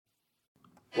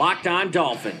Locked On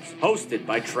Dolphins, hosted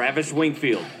by Travis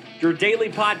Wingfield, your daily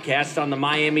podcast on the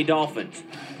Miami Dolphins,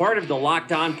 part of the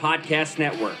Locked On Podcast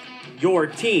Network, your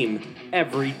team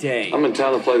every day. I'm in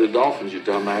town to play the Dolphins, you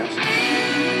dumbass.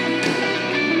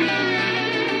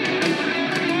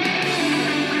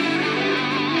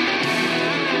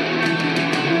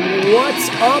 What's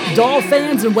up, Dolphin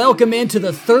fans, and welcome into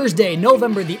the Thursday,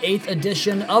 November the 8th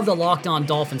edition of the Locked On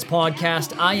Dolphins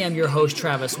podcast. I am your host,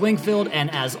 Travis Wingfield,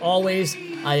 and as always,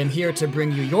 I am here to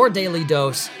bring you your daily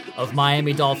dose of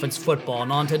Miami Dolphins football.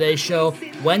 And on today's show,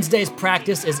 Wednesday's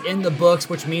practice is in the books,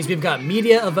 which means we've got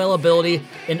media availability,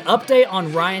 an update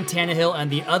on Ryan Tannehill and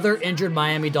the other injured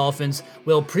Miami Dolphins.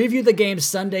 We'll preview the game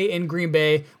Sunday in Green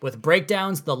Bay with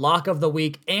breakdowns, the lock of the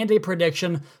week, and a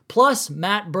prediction, plus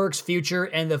Matt Burke's future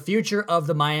and the future of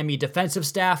the Miami defensive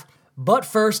staff. But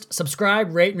first,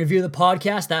 subscribe, rate, and review the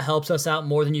podcast. That helps us out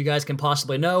more than you guys can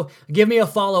possibly know. Give me a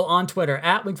follow on Twitter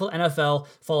at Wingfield NFL.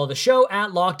 Follow the show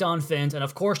at Locked On Fins. And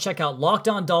of course, check out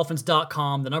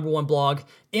LockedOnDolphins.com, the #1 blog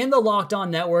in the Locked On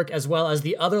Network, as well as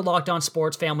the other Locked On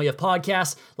Sports family of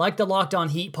podcasts, like the Locked On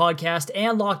Heat podcast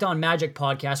and Locked On Magic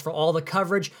podcast for all the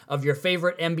coverage of your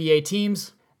favorite NBA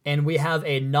teams. And we have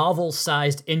a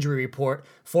novel-sized injury report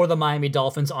for the Miami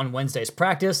Dolphins on Wednesday's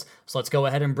practice. So let's go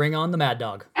ahead and bring on the Mad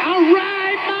Dog. All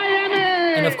right,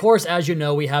 Miami! And of course, as you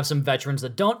know, we have some veterans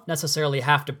that don't necessarily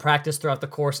have to practice throughout the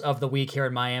course of the week here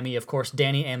in Miami. Of course,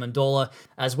 Danny Amendola,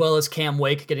 as well as Cam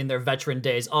Wake getting their veteran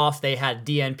days off. They had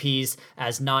DNPs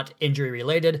as not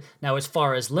injury-related. Now, as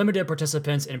far as limited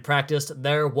participants in practice,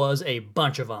 there was a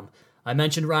bunch of them. I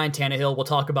mentioned Ryan Tannehill. We'll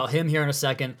talk about him here in a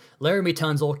second. Laramie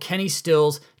Tunsil, Kenny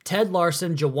Stills, Ted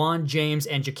Larson, Jawan James,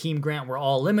 and Jakeem Grant were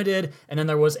all limited, and then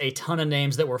there was a ton of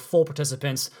names that were full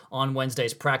participants on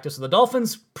Wednesday's practice. So the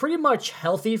Dolphins pretty much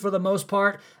healthy for the most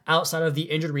part, outside of the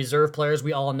injured reserve players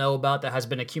we all know about that has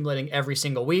been accumulating every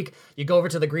single week. You go over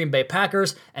to the Green Bay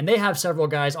Packers, and they have several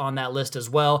guys on that list as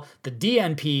well. The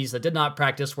DNPs that did not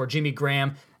practice were Jimmy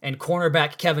Graham and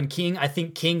cornerback Kevin King. I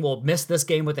think King will miss this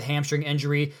game with a hamstring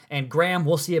injury, and Graham,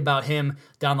 we'll see about him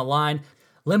down the line.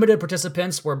 Limited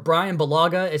participants were Brian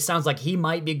Bulaga. It sounds like he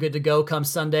might be good to go come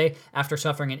Sunday after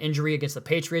suffering an injury against the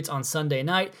Patriots on Sunday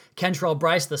night. Kentrell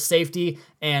Brice, the safety,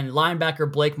 and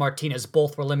linebacker Blake Martinez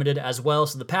both were limited as well.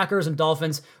 So the Packers and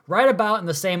Dolphins right about in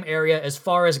the same area as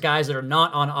far as guys that are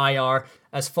not on IR.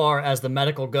 As far as the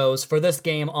medical goes, for this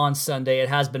game on Sunday, it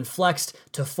has been flexed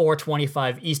to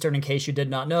 4:25 Eastern, in case you did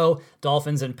not know.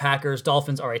 Dolphins and Packers.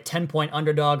 Dolphins are a 10-point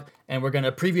underdog, and we're going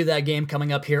to preview that game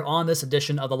coming up here on this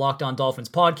edition of the Locked On Dolphins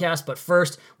podcast. But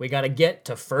first, we got to get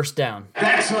to first down.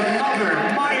 That's another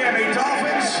Miami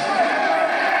Dolphins.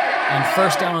 And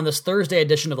first down on this Thursday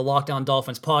edition of the Locked On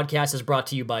Dolphins podcast is brought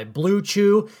to you by Blue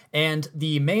Chew. And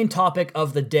the main topic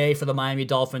of the day for the Miami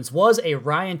Dolphins was a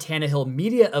Ryan Tannehill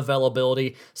media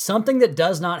availability, something that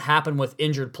does not happen with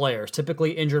injured players.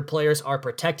 Typically, injured players are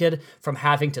protected from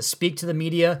having to speak to the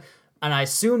media. And I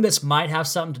assume this might have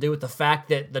something to do with the fact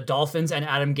that the Dolphins and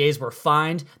Adam Gase were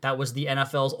fined. That was the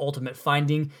NFL's ultimate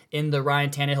finding in the Ryan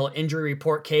Tannehill injury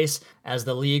report case, as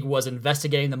the league was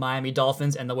investigating the Miami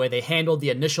Dolphins and the way they handled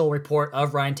the initial report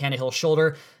of Ryan Tannehill's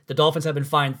shoulder. The Dolphins have been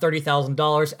fined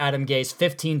 $30,000, Adam Gase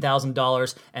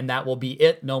 $15,000, and that will be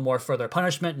it. No more further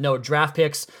punishment, no draft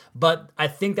picks. But I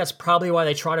think that's probably why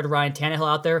they trotted Ryan Tannehill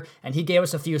out there, and he gave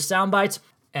us a few sound bites.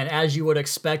 And as you would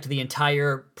expect, the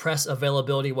entire press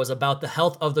availability was about the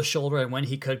health of the shoulder and when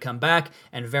he could come back.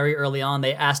 And very early on,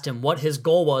 they asked him what his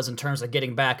goal was in terms of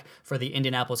getting back for the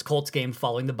Indianapolis Colts game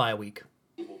following the bye week.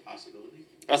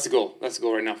 That's the goal. That's the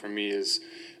goal right now for me is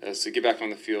to get back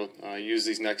on the field, use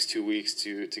these next 2 weeks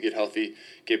to get healthy,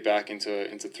 get back into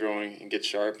throwing and get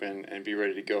sharp and be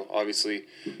ready to go. Obviously,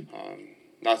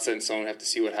 not set in stone. We have to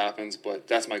see what happens, but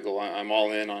that's my goal. I'm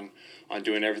all in on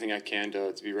doing everything I can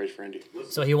to be ready for Indy.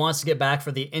 So he wants to get back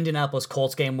for the Indianapolis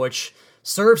Colts game, which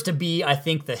serves to be, I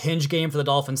think, the hinge game for the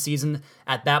Dolphins season.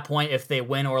 At that point, if they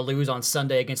win or lose on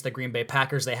Sunday against the Green Bay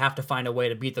Packers, they have to find a way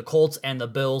to beat the Colts and the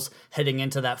Bills heading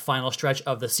into that final stretch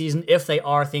of the season if they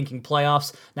are thinking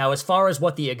playoffs. Now, as far as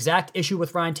what the exact issue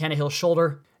with Ryan Tannehill's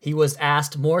shoulder, he was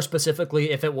asked more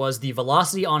specifically if it was the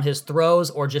velocity on his throws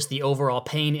or just the overall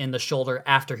pain in the shoulder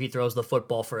after he throws the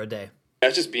football for a day.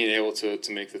 That's just being able to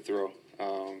make the throw.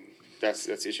 that's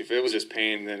the issue. If it was just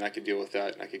pain, then I could deal with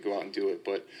that and I could go out and do it.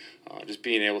 But just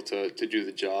being able to do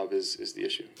the job is the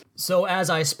issue. So as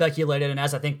I speculated, and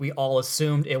as I think we all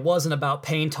assumed, it wasn't about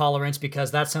pain tolerance,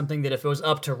 because that's something that if it was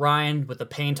up to Ryan with the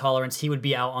pain tolerance, he would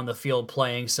be out on the field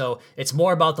playing. So it's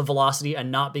more about the velocity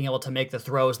and not being able to make the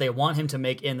throws they want him to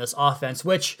make in this offense,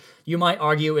 which you might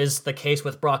argue is the case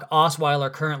with Brock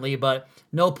Osweiler currently, but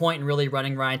no point in really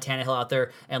running Ryan Tannehill out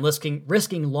there and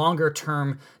risking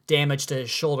longer-term damage to his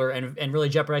shoulder and really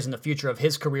jeopardizing the future of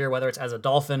his career, whether it's as a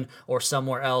Dolphin or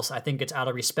somewhere else. I think it's out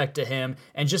of respect to him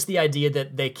and just the idea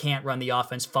that they can't run the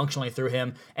offense functionally through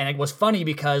him. And it was funny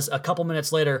because a couple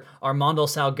minutes later, Armando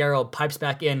Salguero pipes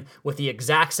back in with the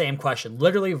exact same question,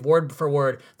 literally word for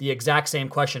word, the exact same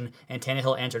question, and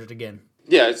Tannehill answered it again.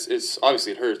 Yeah, it's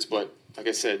obviously it hurts, but like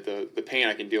I said, the pain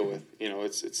I can deal with.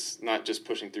 It's not just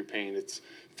pushing through pain. It's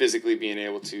physically being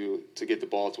able to get the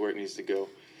ball to where it needs to go.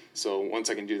 So once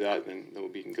I can do that, then we'll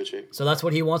be in good shape. So that's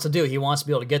what he wants to do. He wants to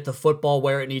be able to get the football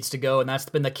where it needs to go, and that's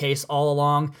been the case all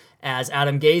along. As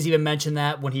Adam Gase even mentioned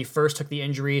that when he first took the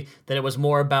injury, that it was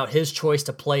more about his choice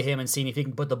to play him and seeing if he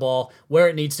can put the ball where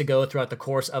it needs to go throughout the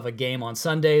course of a game on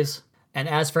Sundays. And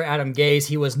as for Adam Gase,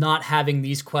 he was not having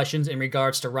these questions in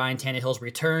regards to Ryan Tannehill's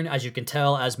return. As you can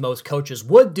tell, as most coaches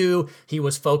would do, he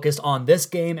was focused on this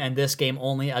game and this game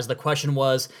only, as the question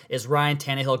was, is Ryan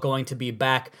Tannehill going to be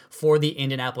back for the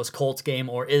Indianapolis Colts game,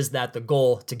 or is that the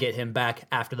goal to get him back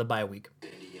after the bye week?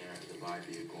 Indiana after the bye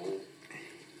be a goal.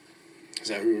 Is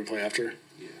that who we play after?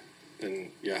 Yeah.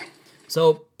 Then, yeah.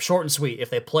 So, short and sweet. If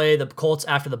they play the Colts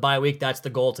after the bye week, that's the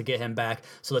goal to get him back.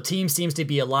 So the team seems to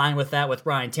be aligned with that with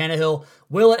Ryan Tannehill.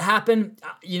 Will it happen?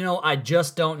 I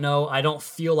just don't know. I don't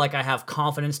feel like I have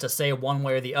confidence to say one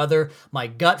way or the other. My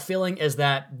gut feeling is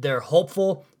that they're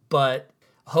hopeful, but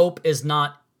hope is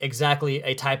not exactly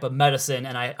a type of medicine,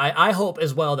 and I hope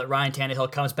as well that Ryan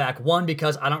Tannehill comes back. One,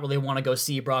 because I don't really want to go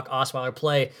see Brock Osweiler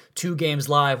play 2 games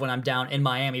live when I'm down in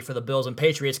Miami for the Bills and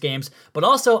Patriots games, but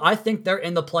also I think they're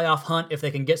in the playoff hunt if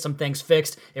they can get some things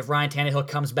fixed. If Ryan Tannehill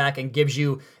comes back and gives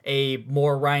you a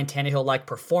more Ryan Tannehill-like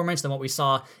performance than what we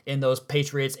saw in those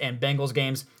Patriots and Bengals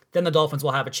games, then the Dolphins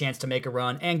will have a chance to make a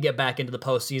run and get back into the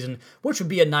postseason, which would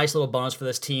be a nice little bonus for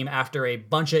this team after a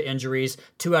bunch of injuries.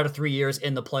 2 out of 3 years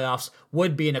in the playoffs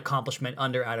would be an accomplishment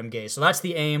under Adam Gase. So that's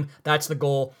the aim. That's the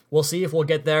goal. We'll see if we'll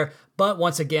get there. But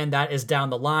once again, that is down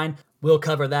the line. We'll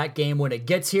cover that game when it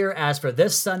gets here. As for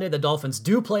this Sunday, the Dolphins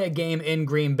do play a game in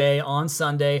Green Bay on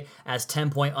Sunday as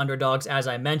 10-point underdogs, as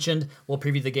I mentioned. We'll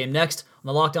preview the game next on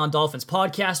the Locked On Dolphins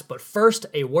podcast. But first,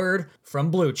 a word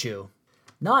from Blue Chew.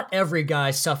 Not every guy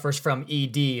suffers from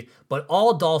ED, but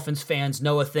all Dolphins fans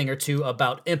know a thing or two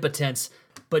about impotence.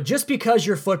 But just because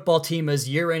your football team is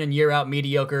year in and year out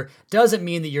mediocre doesn't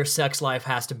mean that your sex life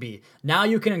has to be. Now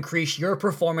you can increase your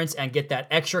performance and get that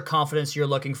extra confidence you're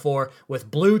looking for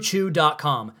with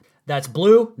BlueChew.com. That's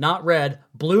blue, not red,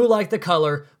 blue like the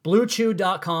color.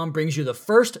 BlueChew.com brings you the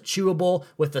first chewable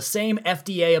with the same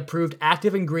FDA-approved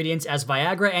active ingredients as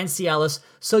Viagra and Cialis,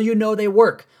 so you know they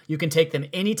work. You can take them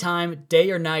anytime, day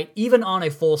or night, even on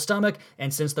a full stomach,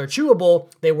 and since they're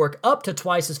chewable, they work up to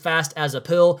twice as fast as a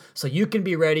pill, so you can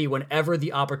be ready whenever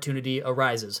the opportunity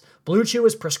arises. Blue Chew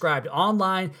is prescribed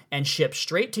online and shipped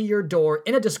straight to your door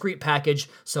in a discreet package,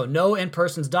 so no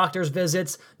in-person doctor's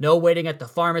visits, no waiting at the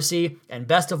pharmacy, and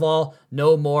best of all,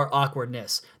 no more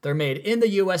awkwardness. They're made in the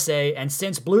USA, and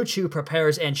since Blue Chew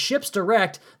prepares and ships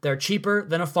direct, they're cheaper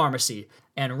than a pharmacy.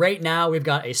 And right now, we've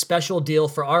got a special deal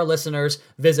for our listeners.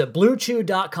 Visit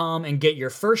BlueChew.com and get your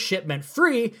first shipment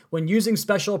free when using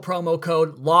special promo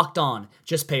code LOCKEDON.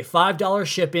 Just pay $5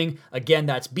 shipping. Again,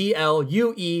 that's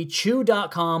BLUE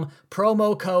Chew.com,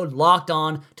 promo code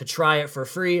LOCKEDON to try it for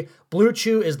free. Blue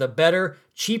Chew is the better,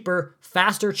 cheaper,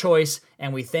 faster choice,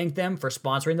 and we thank them for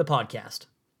sponsoring the podcast.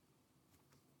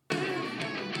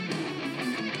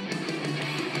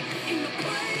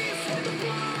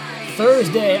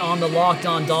 Thursday on the Locked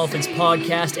On Dolphins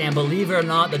podcast, and believe it or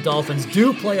not, the Dolphins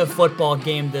do play a football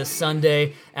game this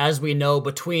Sunday. As we know,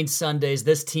 between Sundays,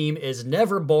 this team is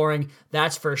never boring,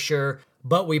 that's for sure.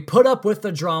 But we put up with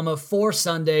the drama for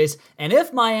Sundays, and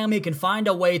if Miami can find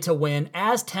a way to win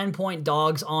as 10-point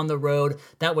dogs on the road,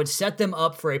 that would set them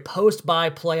up for a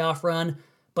post-bye playoff run.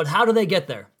 But how do they get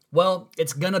there? Well,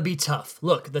 it's going to be tough.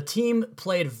 Look, the team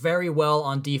played very well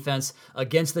on defense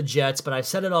against the Jets, but I've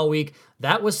said it all week.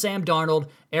 That was Sam Darnold.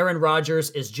 Aaron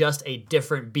Rodgers is just a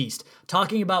different beast.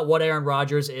 Talking about what Aaron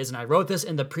Rodgers is, and I wrote this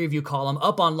in the preview column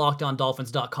up on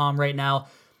LockedOnDolphins.com right now.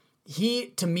 He,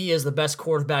 to me, is the best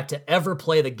quarterback to ever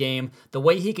play the game. The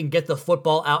way he can get the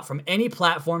football out from any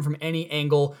platform, from any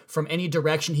angle, from any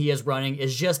direction he is running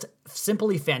is just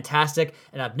simply fantastic,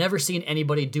 and I've never seen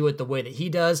anybody do it the way that he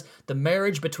does. The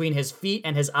marriage between his feet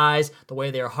and his eyes, the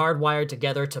way they are hardwired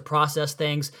together to process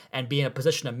things and be in a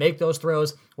position to make those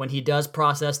throws when he does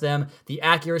process them, the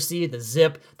accuracy, the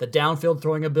zip, the downfield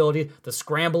throwing ability, the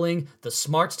scrambling, the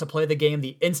smarts to play the game,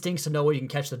 the instincts to know where you can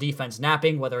catch the defense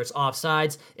napping, whether it's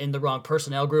offsides, in the wrong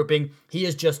personnel grouping. He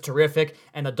is just terrific,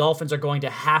 and the Dolphins are going to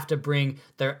have to bring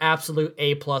their absolute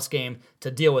A-plus game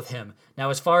to deal with him. Now,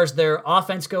 as far as their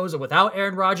offense goes, without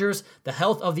Aaron Rodgers, the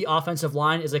health of the offensive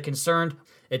line is a concern.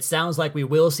 It sounds like we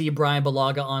will see Brian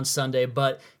Bulaga on Sunday,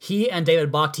 but he and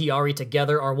David Bakhtiari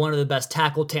together are one of the best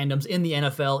tackle tandems in the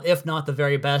NFL, if not the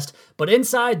very best. But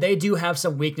inside, they do have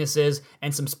some weaknesses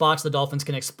and some spots the Dolphins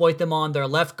can exploit them on. Their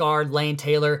left guard, Lane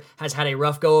Taylor, has had a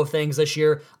rough go of things this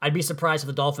year. I'd be surprised if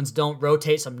the Dolphins don't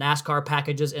rotate some NASCAR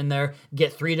packages in there,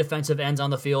 get 3 defensive ends on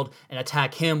the field, and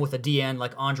attack him with a DN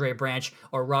like Andre Branch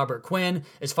or Robert Quinn.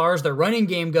 As far as the running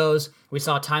game goes, we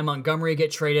saw Ty Montgomery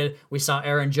get traded. We saw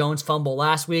Aaron Jones fumble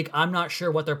last week. I'm not sure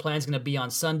what their plan is going to be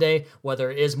on Sunday, whether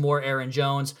it is more Aaron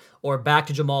Jones or back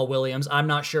to Jamal Williams. I'm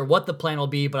not sure what the plan will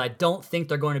be, but I don't think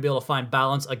they're going to be able to find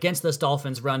balance against this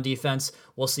Dolphins run defense.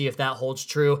 We'll see if that holds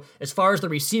true. As far as the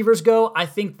receivers go, I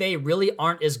think they really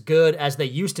aren't as good as they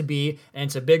used to be, and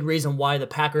it's a big reason why the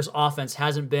Packers offense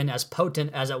hasn't been as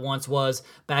potent as it once was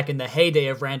back in the heyday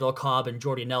of Randall Cobb and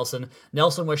Jordy Nelson.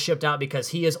 Nelson was shipped out because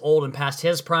he is old and past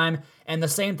his prime, and the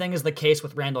same thing is the case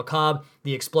with Randall Cobb.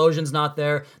 The explosion's not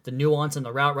there. The nuance in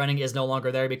the route running is no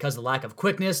longer there because of the lack of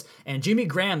quickness. And Jimmy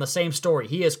Graham, the same story.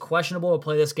 He is questionable to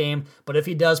play this game, but if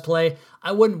he does play,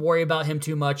 I wouldn't worry about him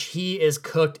too much. He is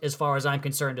cooked as far as I'm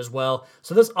concerned as well.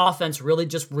 So this offense really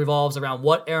just revolves around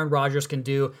what Aaron Rodgers can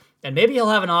do. And maybe he'll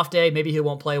have an off day. Maybe he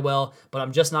won't play well, but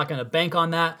I'm just not going to bank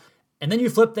on that. And then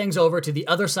you flip things over to the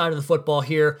other side of the football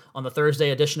here on the Thursday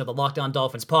edition of the Locked On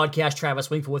Dolphins podcast. Travis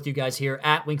Wingfield with you guys here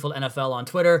at Wingfield NFL on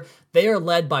Twitter. They are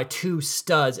led by 2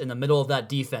 studs in the middle of that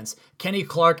defense. Kenny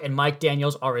Clark and Mike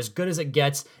Daniels are as good as it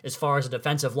gets as far as the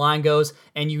defensive line goes.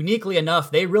 And uniquely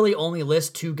enough, they really only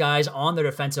list 2 guys on their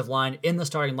defensive line in the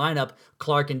starting lineup,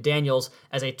 Clark and Daniels,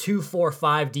 as a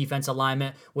 2-4-5 defense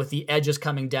alignment with the edges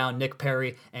coming down, Nick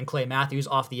Perry and Clay Matthews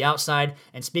off the outside.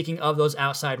 And speaking of those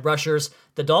outside rushers,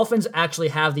 the Dolphins actually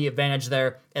have the advantage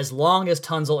there as long as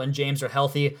Tunzel and James are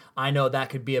healthy. I know that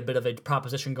could be a bit of a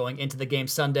proposition going into the game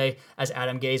Sunday. As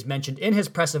Adam Gase mentioned in his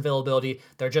press availability,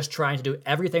 they're just trying to do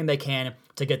everything they can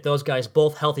to get those guys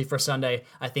both healthy for Sunday.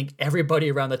 I think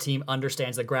everybody around the team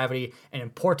understands the gravity and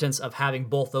importance of having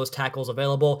both those tackles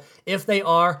available. If they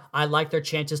are, I like their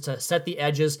chances to set the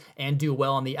edges and do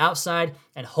well on the outside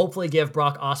and hopefully give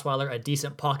Brock Osweiler a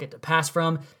decent pocket to pass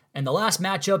from. And the last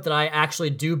matchup that I actually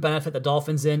do benefit the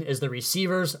Dolphins in is the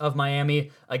receivers of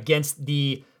Miami against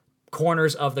the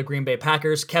corners of the Green Bay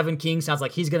Packers. Kevin King sounds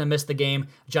like he's going to miss the game.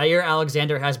 Jair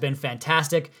Alexander has been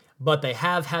fantastic, but they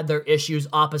have had their issues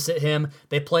opposite him.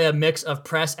 They play a mix of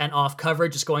press and off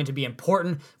coverage. It's going to be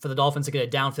important for the Dolphins to get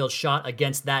a downfield shot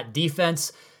against that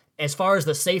defense. As far as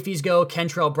the safeties go,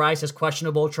 Kentrell Brice is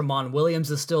questionable. Tramon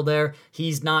Williams is still there.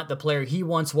 He's not the player he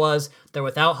once was. They're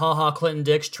without HaHa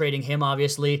Clinton-Dix, trading him,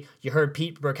 obviously. You heard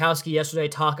Pete Burkowski yesterday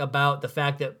talk about the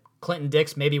fact that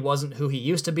Clinton-Dix maybe wasn't who he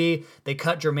used to be. They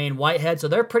cut Jermaine Whitehead, so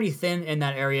they're pretty thin in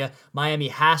that area. Miami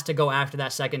has to go after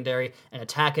that secondary and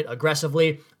attack it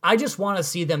aggressively. I just want to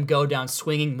see them go down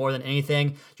swinging more than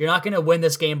anything. You're not going to win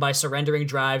this game by surrendering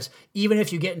drives. Even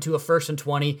if you get into a 1st and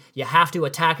 20, you have to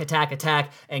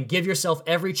attack, and give yourself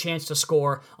every chance to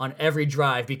score on every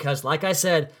drive because, like I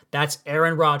said, that's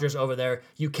Aaron Rodgers over there.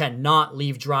 You cannot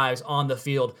leave drives on the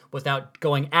field without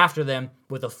going after them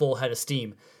with a full head of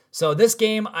steam. So this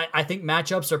game, I think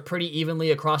matchups are pretty evenly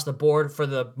across the board for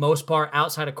the most part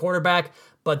outside of quarterback.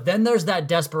 But then there's that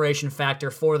desperation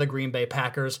factor for the Green Bay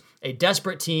Packers, a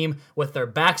desperate team with their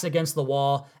backs against the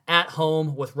wall at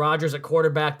home with Rodgers at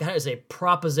quarterback. That is a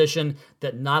proposition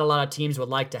that not a lot of teams would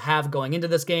like to have going into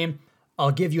this game.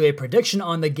 I'll give you a prediction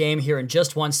on the game here in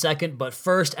just 1 second, but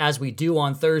first, as we do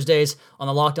on Thursdays on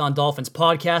the Locked On Dolphins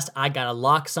podcast, I gotta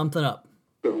lock something up.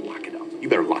 You better lock it up. You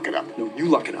better lock it up. No, you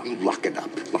lock it up. You lock it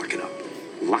up. Lock it up.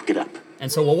 Lock it up.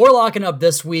 And so what we're locking up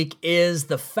this week is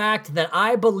the fact that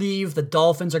I believe the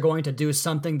Dolphins are going to do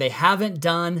something they haven't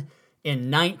done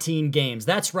in 19 games.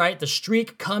 That's right, the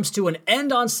streak comes to an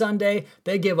end on Sunday.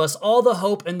 They give us all the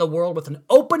hope in the world with an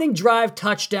opening drive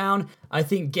touchdown. I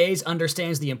think Gase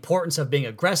understands the importance of being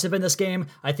aggressive in this game.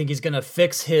 I think he's going to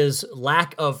fix his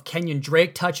lack of Kenyon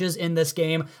Drake touches in this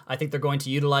game. I think they're going to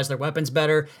utilize their weapons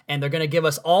better, and they're going to give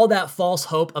us all that false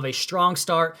hope of a strong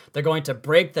start. They're going to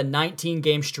break the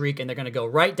 19-game streak, and they're going to go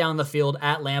right down the field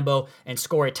at Lambeau and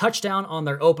score a touchdown on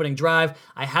their opening drive.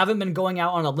 I haven't been going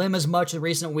out on a limb as much in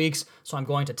recent weeks, so I'm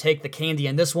going to take the candy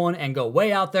in this one and go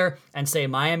way out there and say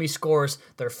Miami scores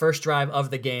their first drive of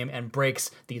the game and breaks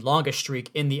the longest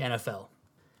streak in the NFL.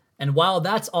 And while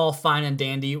that's all fine and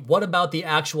dandy, what about the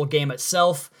actual game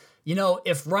itself? You know,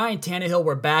 if Ryan Tannehill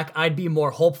were back, I'd be more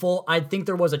hopeful. I think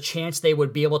there was a chance they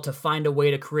would be able to find a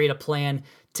way to create a plan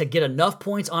to get enough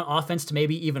points on offense to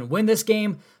maybe even win this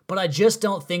game, but I just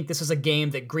don't think this is a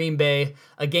game that Green Bay,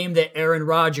 a game that Aaron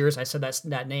Rodgers, I said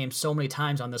that name so many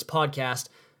times on this podcast,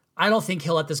 I don't think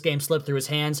he'll let this game slip through his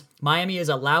hands. Miami is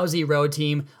a lousy road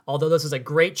team, although this is a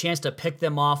great chance to pick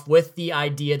them off with the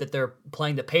idea that they're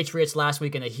playing the Patriots last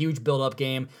week in a huge build-up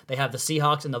game. They have the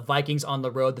Seahawks and the Vikings on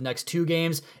the road the next 2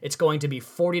 games. It's going to be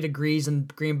 40 degrees in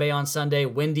Green Bay on Sunday,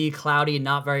 windy, cloudy,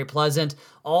 not very pleasant.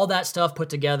 All that stuff put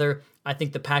together, I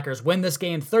think the Packers win this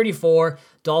game 34,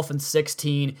 Dolphins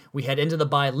 16. We head into the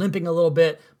bye limping a little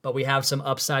bit, but we have some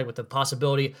upside with the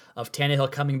possibility of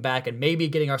Tannehill coming back and maybe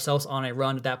getting ourselves on a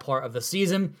run at that part of the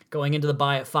season, going into the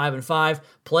bye at 5-5,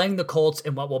 playing the Colts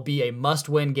in what will be a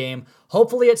must-win game,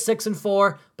 hopefully at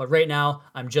 6-4, but right now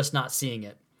I'm just not seeing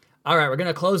it. All right, we're going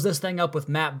to close this thing up with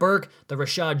Matt Burke, the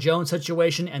Rashad Jones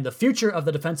situation, and the future of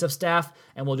the defensive staff,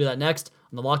 and we'll do that next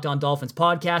on the Locked On Dolphins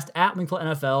podcast at Wingfield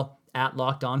NFL at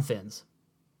Locked On Fins.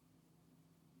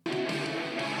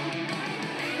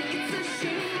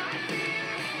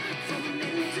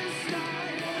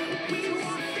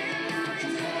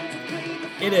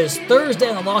 It is Thursday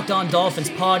on the Locked On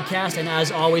Dolphins podcast, and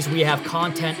as always, we have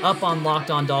content up on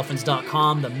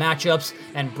LockedOnDolphins.com, the matchups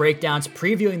and breakdowns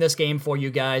previewing this game for you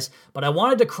guys. But I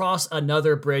wanted to cross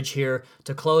another bridge here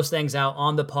to close things out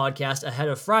on the podcast ahead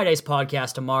of Friday's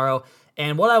podcast tomorrow.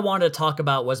 And what I wanted to talk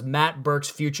about was Matt Burke's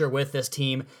future with this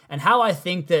team and how I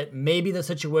think that maybe the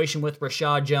situation with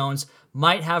Rashad Jones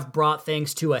might have brought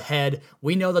things to a head.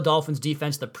 We know the Dolphins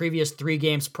defense the previous 3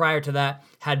 games prior to that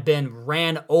had been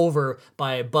ran over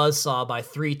by a buzzsaw by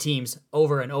 3 teams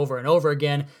over and over and over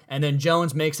again. And then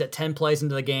Jones makes it 10 plays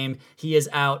into the game. He is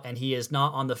out and he is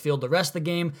not on the field the rest of the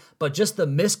game. But just the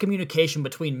miscommunication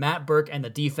between Matt Burke and the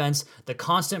defense, the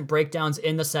constant breakdowns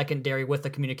in the secondary with the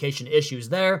communication issues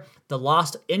there, the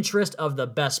lost interest of the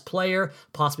best player,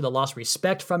 possibly the lost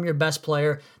respect from your best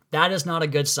player, that is not a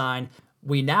good sign.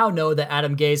 We now know that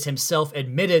Adam Gase himself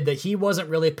admitted that he wasn't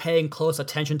really paying close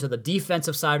attention to the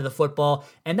defensive side of the football,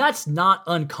 and that's not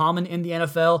uncommon in the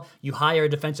NFL. You hire a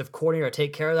defensive coordinator to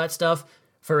take care of that stuff.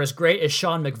 For as great as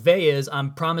Sean McVay is,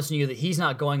 I'm promising you that he's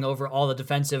not going over all the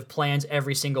defensive plans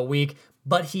every single week,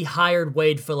 but he hired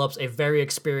Wade Phillips, a very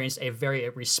experienced, a very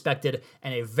respected,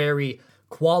 and a very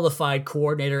qualified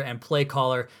coordinator and play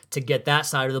caller to get that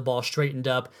side of the ball straightened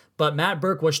up. But Matt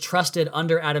Burke was trusted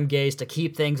under Adam Gase to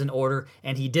keep things in order,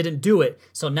 and he didn't do it.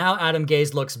 So now Adam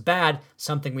Gase looks bad,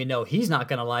 something we know he's not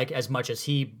going to like as much as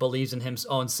he believes in his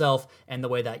own self and the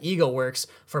way that ego works,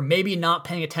 for maybe not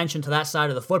paying attention to that side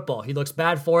of the football. He looks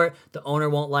bad for it. The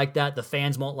owner won't like that. The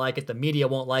fans won't like it. The media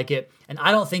won't like it. And I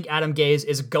don't think Adam Gase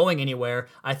is going anywhere.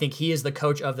 I think he is the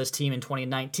coach of this team in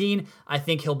 2019. I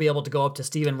think he'll be able to go up to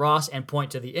Stephen Ross and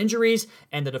point to the injuries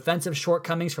and the defensive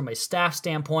shortcomings from a staff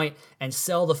standpoint and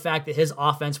sell the fact that his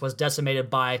offense was decimated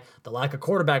by the lack of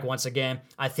quarterback once again.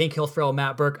 I think he'll throw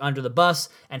Matt Burke under the bus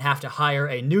and have to hire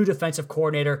a new defensive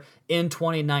coordinator in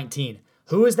 2019.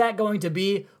 Who is that going to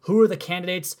be? Who are the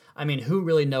candidates? I mean, who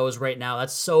really knows right now?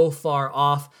 That's so far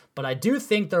off. But I do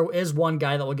think there is one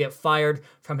guy that will get fired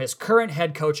from his current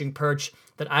head coaching perch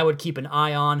that I would keep an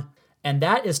eye on, and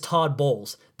that is Todd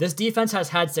Bowles. This defense has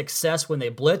had success when they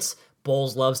blitz.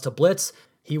 Bowles loves to blitz.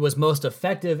 He was most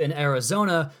effective in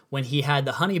Arizona when he had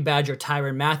the Honey Badger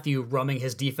Tyrann Mathieu roaming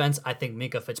his defense. I think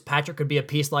Minkah Fitzpatrick could be a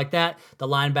piece like that. The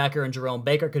linebacker and Jerome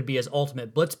Baker could be his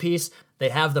ultimate blitz piece. They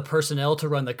have the personnel to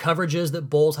run the coverages that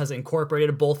Bowles has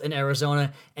incorporated both in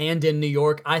Arizona and in New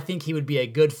York. I think he would be a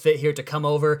good fit here to come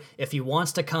over if he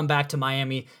wants to come back to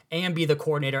Miami and be the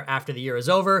coordinator after the year is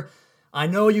over. I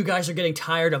know you guys are getting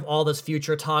tired of all this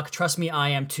future talk. Trust me, I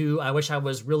am too. I wish I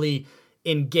was really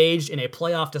engaged in a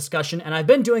playoff discussion, and I've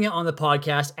been doing it on the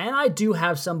podcast, and I do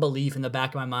have some belief in the back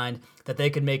of my mind that they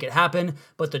could make it happen,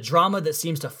 but the drama that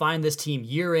seems to find this team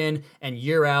year in and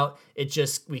year out,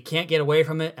 we can't get away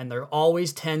from it, and there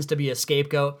always tends to be a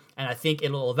scapegoat, and I think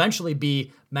it'll eventually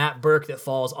be Matt Burke that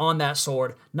falls on that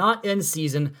sword, not in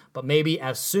season, but maybe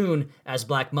as soon as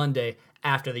Black Monday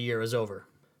after the year is over.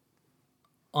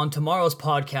 On tomorrow's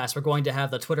podcast, we're going to have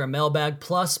the Twitter mailbag,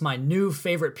 plus my new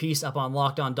favorite piece up on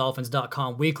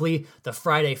LockedOnDolphins.com weekly, the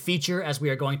Friday feature, as we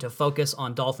are going to focus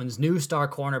on Dolphins' new star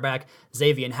cornerback,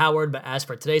 Xavier Howard. But as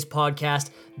for today's podcast,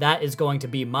 that is going to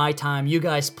be my time. You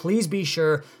guys, please be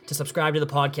sure to subscribe to the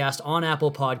podcast on Apple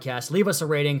Podcasts. Leave us a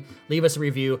rating, leave us a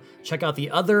review. Check out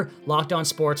the other Locked On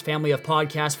Sports family of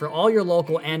podcasts for all your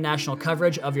local and national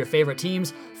coverage of your favorite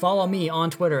teams. Follow me on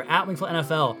Twitter at Wingfield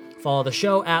NFL. Follow the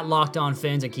show at Locked On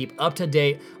Fins and keep up to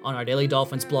date on our Daily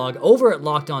Dolphins blog over at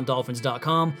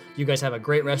LockedOnDolphins.com. You guys have a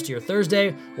great rest of your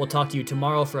Thursday. We'll talk to you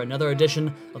tomorrow for another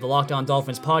edition of the Locked On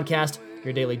Dolphins podcast,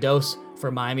 your daily dose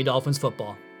for Miami Dolphins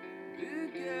football.